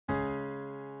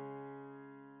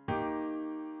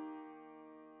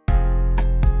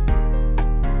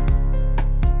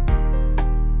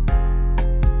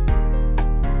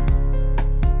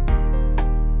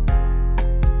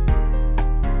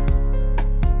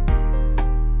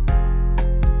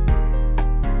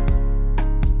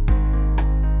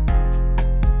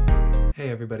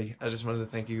everybody. I just wanted to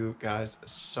thank you guys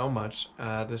so much.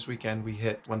 This weekend we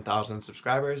hit 1,000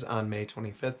 subscribers on May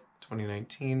 25th,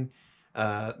 2019.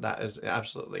 That is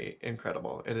absolutely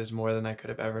incredible. It is more than I could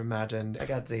have ever imagined. I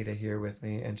got Zeta here with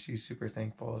me and she's super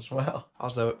thankful as well.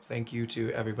 Also, thank you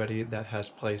to everybody that has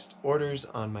placed orders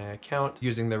on my account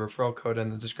using the referral code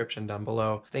in the description down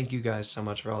below. Thank you guys so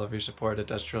much for all of your support. It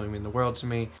does truly mean the world to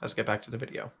me. Let's get back to the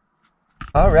video.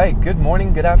 All right, good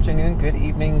morning, good afternoon, good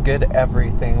evening, good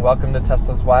everything. Welcome to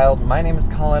Tesla's Wild. My name is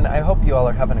Colin. I hope you all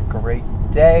are having a great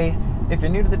day. If you're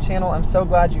new to the channel, I'm so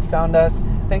glad you found us.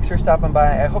 Thanks for stopping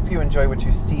by. I hope you enjoy what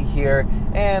you see here,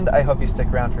 and I hope you stick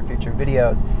around for future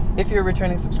videos. If you're a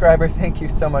returning subscriber, thank you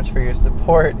so much for your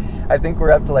support. I think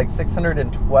we're up to like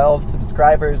 612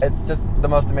 subscribers. It's just the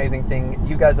most amazing thing.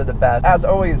 You guys are the best. As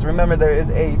always, remember there is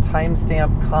a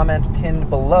timestamp comment pinned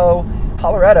below.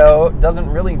 Colorado doesn't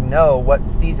really know what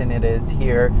season it is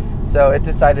here, so it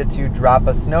decided to drop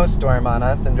a snowstorm on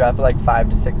us and drop like 5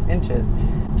 to 6 inches.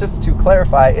 Just to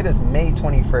clarify, it is May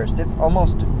 21st. It's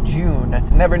almost June.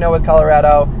 Never know with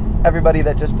Colorado. Everybody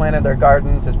that just planted their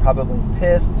gardens is probably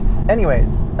pissed.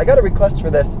 Anyways, I got a request for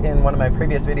this in one of my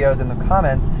previous videos in the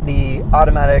comments, the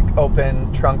automatic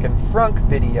open trunk and frunk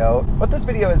video. What this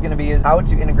video is going to be is how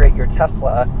to integrate your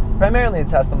Tesla, primarily the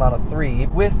Tesla Model 3,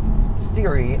 with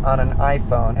Siri on an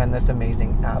iPhone and this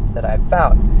amazing app that I've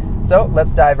found. So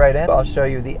let's dive right in. I'll show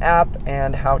you the app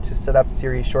and how to set up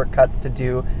Siri shortcuts to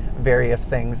do various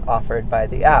things offered by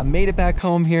the app. Made it back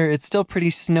home here. It's still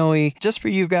pretty snowy. Just for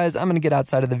you guys, I'm going to get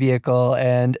outside of the vehicle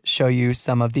and show you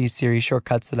some of these Siri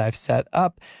shortcuts that I've set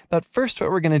up. But first, what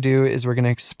we're going to do is we're going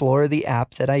to explore the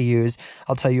app that I use.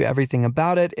 I'll tell you everything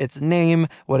about it, its name,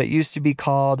 what it used to be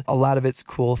called, a lot of its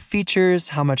cool features,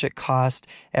 how much it cost,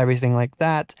 everything like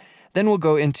that. Then we'll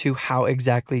go into how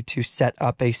exactly to set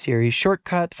up a Siri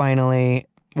shortcut. Finally,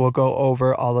 we'll go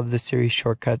over all of the Siri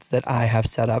shortcuts that I have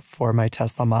set up for my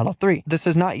Tesla Model 3. This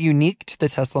is not unique to the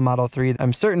Tesla Model 3.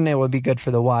 I'm certain it will be good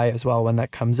for the Y as well when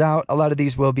that comes out. A lot of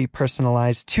these will be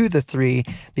personalized to the 3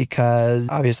 because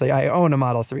obviously I own a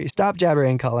Model 3. Stop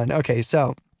jabbering, Colin. Okay,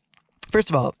 so first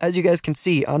of all, as you guys can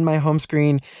see on my home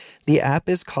screen, the app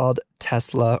is called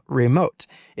Tesla Remote.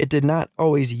 It did not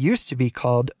always used to be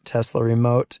called Tesla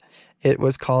Remote. It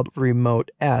was called Remote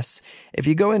S. If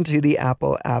you go into the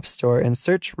Apple App Store and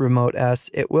search Remote S,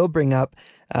 it will bring up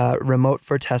Remote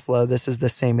for Tesla. This is the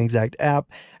same exact app.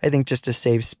 I think just to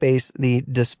save space, the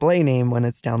display name when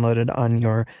it's downloaded on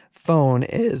your phone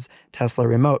is Tesla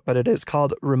Remote, but it is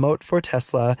called Remote for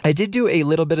Tesla. I did do a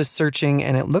little bit of searching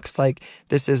and it looks like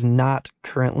this is not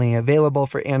currently available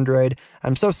for Android.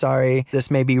 I'm so sorry.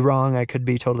 This may be wrong. I could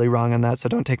be totally wrong on that, so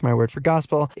don't take my word for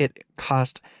gospel. It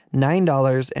cost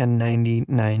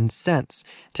 $9.99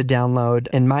 to download.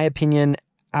 In my opinion,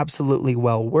 absolutely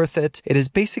well worth it. It is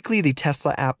basically the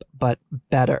Tesla app, but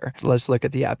better. Let's look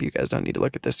at the app. You guys don't need to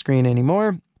look at the screen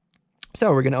anymore.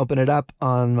 So we're going to open it up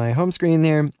on my home screen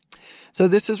there. So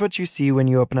this is what you see when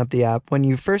you open up the app. When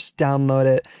you first download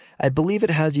it, I believe it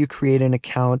has you create an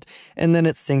account and then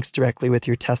it syncs directly with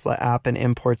your Tesla app and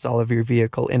imports all of your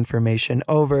vehicle information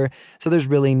over. So there's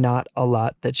really not a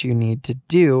lot that you need to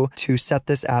do to set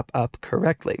this app up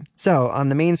correctly. So on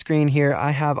the main screen here,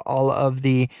 I have all of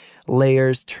the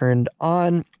layers turned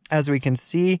on. As we can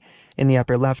see in the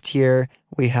upper left here,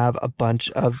 we have a bunch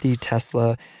of the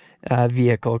Tesla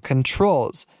vehicle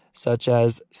controls, such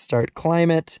as start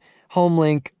climate,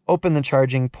 Homelink, open the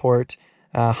charging port,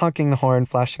 honking the horn,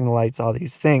 flashing the lights, all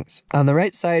these things. On the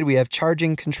right side, we have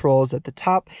charging controls at the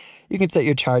top. You can set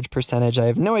your charge percentage. I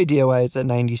have no idea why it's at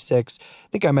 96. I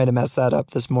think I might have messed that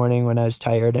up this morning when I was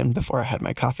tired and before I had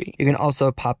my coffee. You can also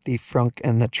pop the frunk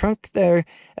and the trunk there,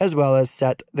 as well as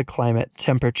set the climate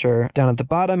temperature. Down at the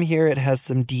bottom here, it has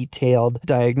some detailed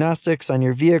diagnostics on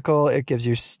your vehicle. It gives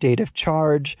your state of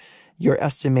charge, your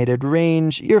estimated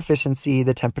range, your efficiency,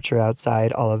 the temperature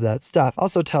outside, all of that stuff.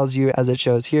 Also tells you, as it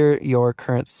shows here, your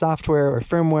current software or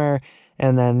firmware,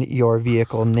 and then your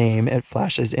vehicle name. It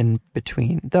flashes in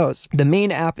between those. The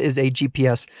main app is a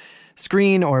GPS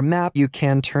screen or map. You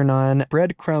can turn on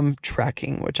breadcrumb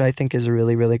tracking, which I think is a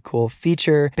really, really cool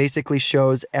feature. Basically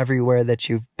shows everywhere that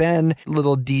you've been,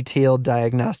 little detailed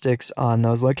diagnostics on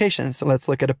those locations. So let's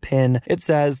look at a pin. It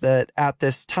says that at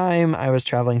this time, I was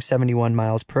traveling 71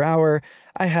 miles per hour.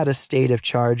 I had a state of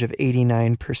charge of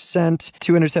 89%,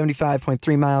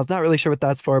 275.3 miles. Not really sure what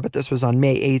that's for, but this was on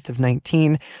May 8th of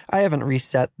 19. I haven't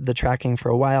reset the tracking for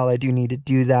a while. I do need to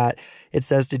do that. It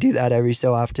says to do that every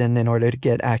so often in order to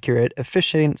get accurate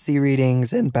efficiency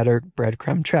readings and better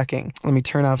breadcrumb tracking. Let me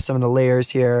turn off some of the layers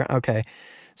here. Okay.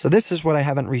 So this is what I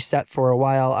haven't reset for a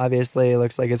while. Obviously, it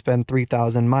looks like it's been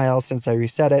 3,000 miles since I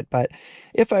reset it, but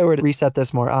if I were to reset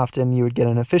this more often, you would get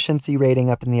an efficiency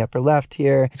rating up in the upper left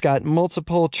here. It's got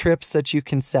multiple trips that you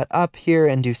can set up here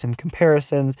and do some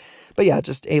comparisons. But yeah,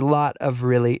 just a lot of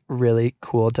really, really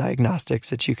cool diagnostics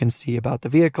that you can see about the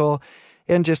vehicle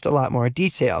and just a lot more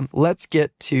detail. Let's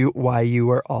get to why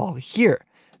you are all here.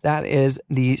 That is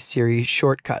the Siri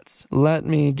shortcuts. Let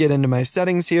me get into my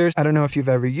settings here. I don't know if you've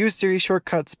ever used Siri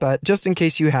shortcuts, but just in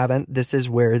case you haven't, this is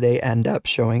where they end up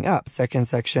showing up. Second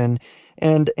section,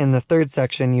 and in the third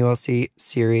section, you will see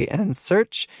Siri and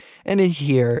search. And in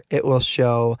here, it will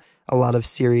show a lot of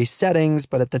Siri settings,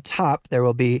 but at the top, there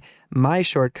will be my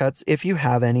shortcuts if you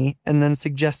have any, and then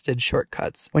suggested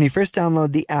shortcuts. When you first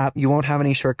download the app, you won't have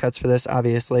any shortcuts for this,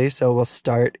 obviously, so we'll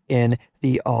start in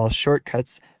the all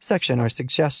shortcuts section or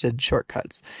suggested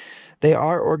shortcuts. They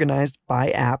are organized by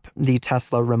app. The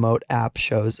Tesla remote app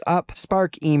shows up,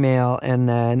 Spark email, and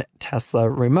then Tesla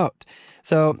remote.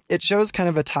 So it shows kind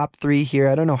of a top 3 here.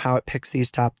 I don't know how it picks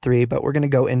these top 3, but we're going to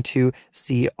go into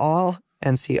see all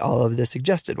and see all of the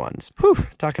suggested ones. Whew,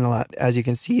 talking a lot. As you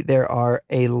can see, there are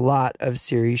a lot of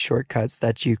Siri shortcuts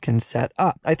that you can set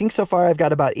up. I think so far I've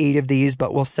got about 8 of these,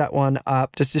 but we'll set one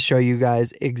up just to show you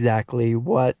guys exactly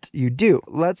what you do.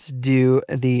 Let's do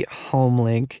the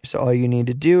Homelink. So all you need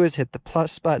to do is hit the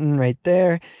plus button right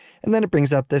there, and then it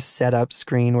brings up this setup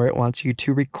screen where it wants you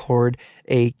to record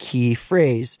a key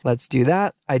phrase. Let's do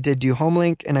that. I did do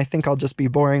Homelink, and I think I'll just be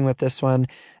boring with this one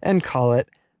and call it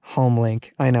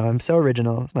Homelink. I know, I'm so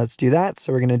original. Let's do that.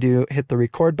 So we're going to hit the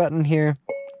record button here.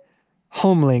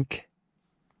 Homelink.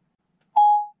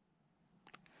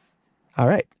 All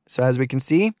right. So as we can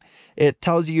see, it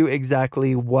tells you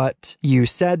exactly what you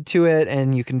said to it,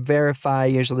 and you can verify.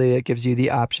 Usually it gives you the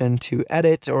option to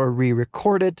edit or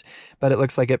re-record it, but it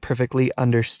looks like it perfectly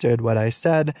understood what I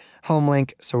said.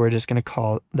 Homelink, so we're just going to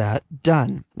call that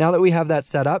done. Now that we have that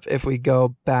set up, if we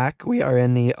go back, we are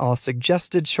in the all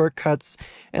suggested shortcuts,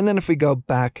 and then if we go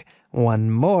back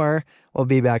one more, we'll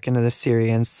be back into the Siri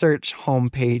and search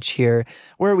homepage here,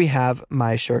 where we have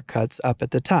my shortcuts up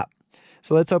at the top.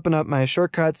 So let's open up my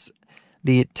shortcuts.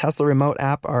 The Tesla remote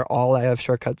app are all I have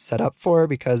shortcuts set up for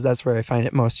because that's where I find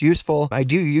it most useful. I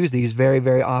do use these very,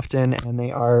 very often, and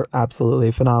they are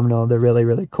absolutely phenomenal. They're really,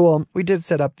 really cool. We did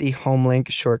set up the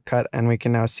Homelink shortcut, and we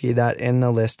can now see that in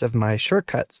the list of my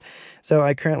shortcuts. So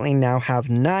I currently now have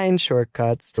 9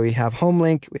 shortcuts. We have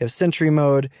Homelink, we have Sentry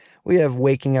Mode, we have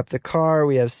waking up the car,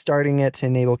 we have starting it to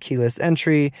enable keyless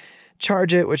entry,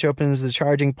 charge it, which opens the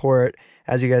charging port.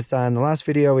 As you guys saw in the last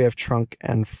video, we have trunk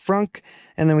and frunk,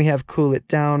 and then we have cool it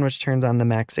down, which turns on the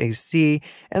max AC,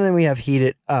 and then we have heat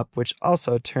it up, which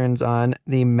also turns on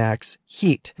the max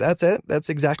heat. That's it. That's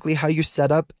exactly how you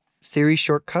set up Siri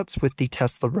shortcuts with the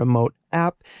Tesla remote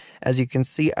app. As you can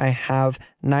see, I have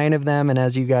 9 of them, and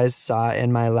as you guys saw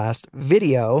in my last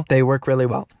video, they work really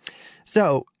well.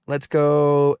 So let's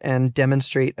go and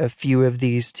demonstrate a few of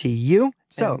these to you.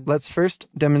 So let's first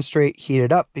demonstrate heat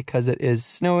it up because it is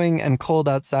snowing and cold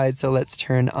outside. So let's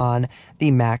turn on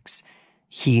the max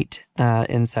heat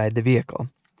inside the vehicle.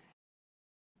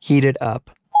 Heat it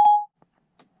up.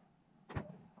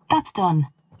 That's done.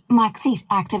 Max heat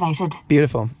activated.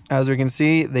 Beautiful. As we can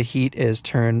see, the heat is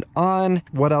turned on.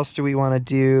 What else do we want to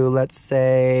do? Let's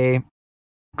say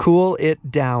cool it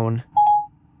down.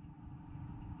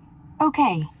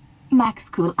 Okay. Max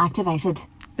cool activated.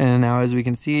 And now as we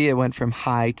can see, it went from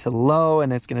high to low,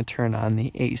 and it's going to turn on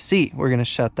the AC. We're going to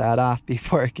shut that off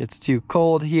before it gets too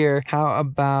cold here. How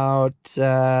about,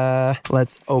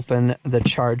 let's open the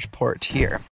charge port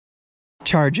here.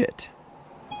 Charge it.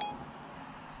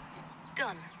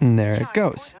 Done. And there Charge it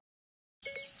goes.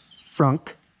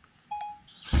 port.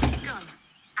 Frunk. Done.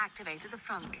 Activated the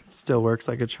frunk. Still works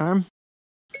like a charm.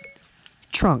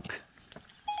 Trunk.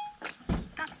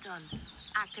 That's done.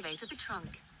 Activated the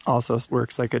trunk. Also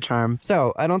works like a charm.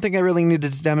 So I don't think I really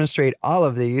needed to demonstrate all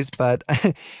of these, but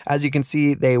as you can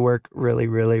see, they work really,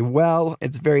 really well.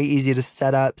 It's very easy to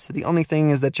set up. So the only thing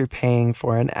is that you're paying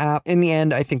for an app. In the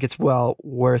end, I think it's well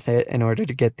worth it in order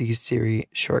to get these Siri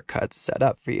shortcuts set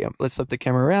up for you. Let's flip the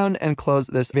camera around and close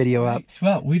this video up.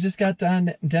 Well, we just got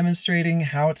done demonstrating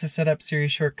how to set up Siri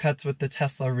shortcuts with the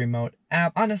Tesla remote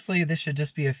app. Honestly, this should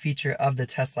just be a feature of the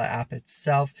Tesla app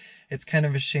itself. It's kind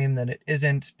of a shame that it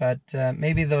isn't, but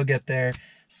maybe they'll get there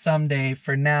someday.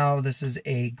 For now, this is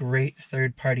a great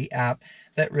third-party app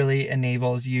that really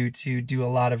enables you to do a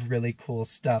lot of really cool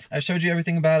stuff. I showed you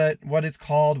everything about it, what it's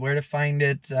called, where to find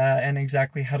it, and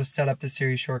exactly how to set up the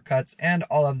Siri shortcuts and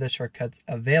all of the shortcuts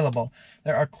available.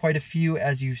 There are quite a few,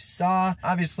 as you saw.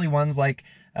 Obviously, ones like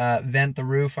vent the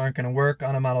roof aren't going to work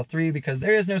on a Model 3 because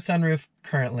there is no sunroof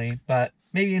currently, but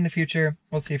maybe in the future,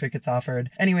 we'll see if it gets offered.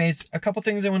 Anyways, a couple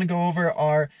things I want to go over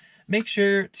are make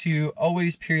sure to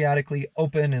always periodically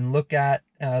open and look at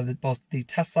both the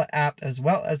Tesla app as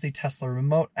well as the Tesla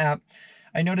remote app.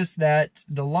 I noticed that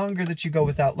the longer that you go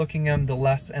without looking at them, the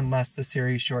less and less the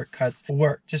Siri shortcuts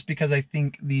work, just because I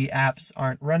think the apps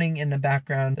aren't running in the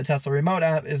background. The Tesla remote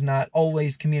app is not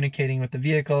always communicating with the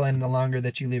vehicle, and the longer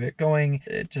that you leave it going,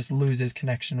 it just loses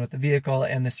connection with the vehicle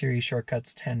and the Siri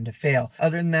shortcuts tend to fail.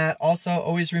 Other than that, also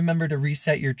always remember to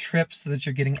reset your trips so that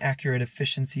you're getting accurate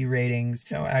efficiency ratings,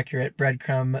 accurate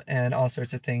breadcrumb and all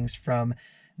sorts of things from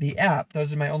the app.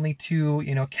 Those are my only two,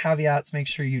 caveats. Make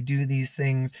sure you do these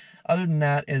things. Other than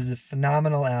that, it is a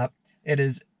phenomenal app. It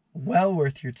is well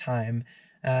worth your time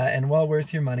and well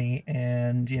worth your money.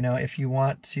 And, if you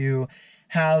want to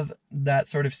have that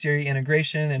sort of Siri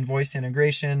integration and voice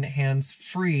integration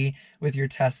hands-free with your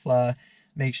Tesla,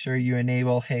 make sure you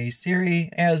enable Hey Siri,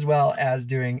 as well as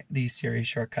doing the Siri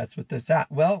shortcuts with this app.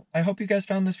 Well, I hope you guys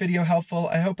found this video helpful.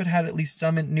 I hope it had at least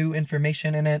some new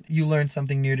information in it. You learned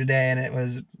something new today and it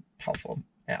was helpful.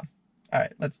 Yeah. All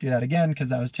right, let's do that again because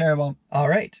that was terrible. All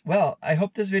right, well, I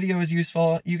hope this video was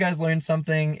useful. You guys learned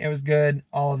something. It was good,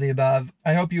 all of the above.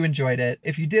 I hope you enjoyed it.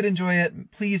 If you did enjoy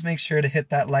it, please make sure to hit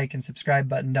that like and subscribe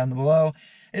button down below.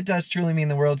 It does truly mean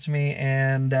the world to me,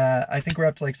 and I think we're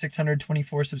up to like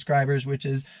 624 subscribers, which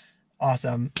is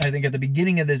awesome. I think at the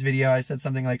beginning of this video, I said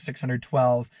something like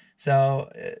 612, so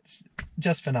it's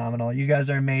just phenomenal. You guys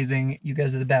are amazing. You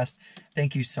guys are the best.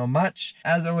 Thank you so much.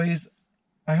 As always,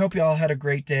 I hope you all had a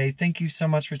great day. Thank you so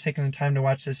much for taking the time to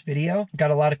watch this video.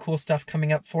 Got a lot of cool stuff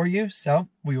coming up for you, so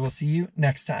we will see you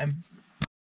next time.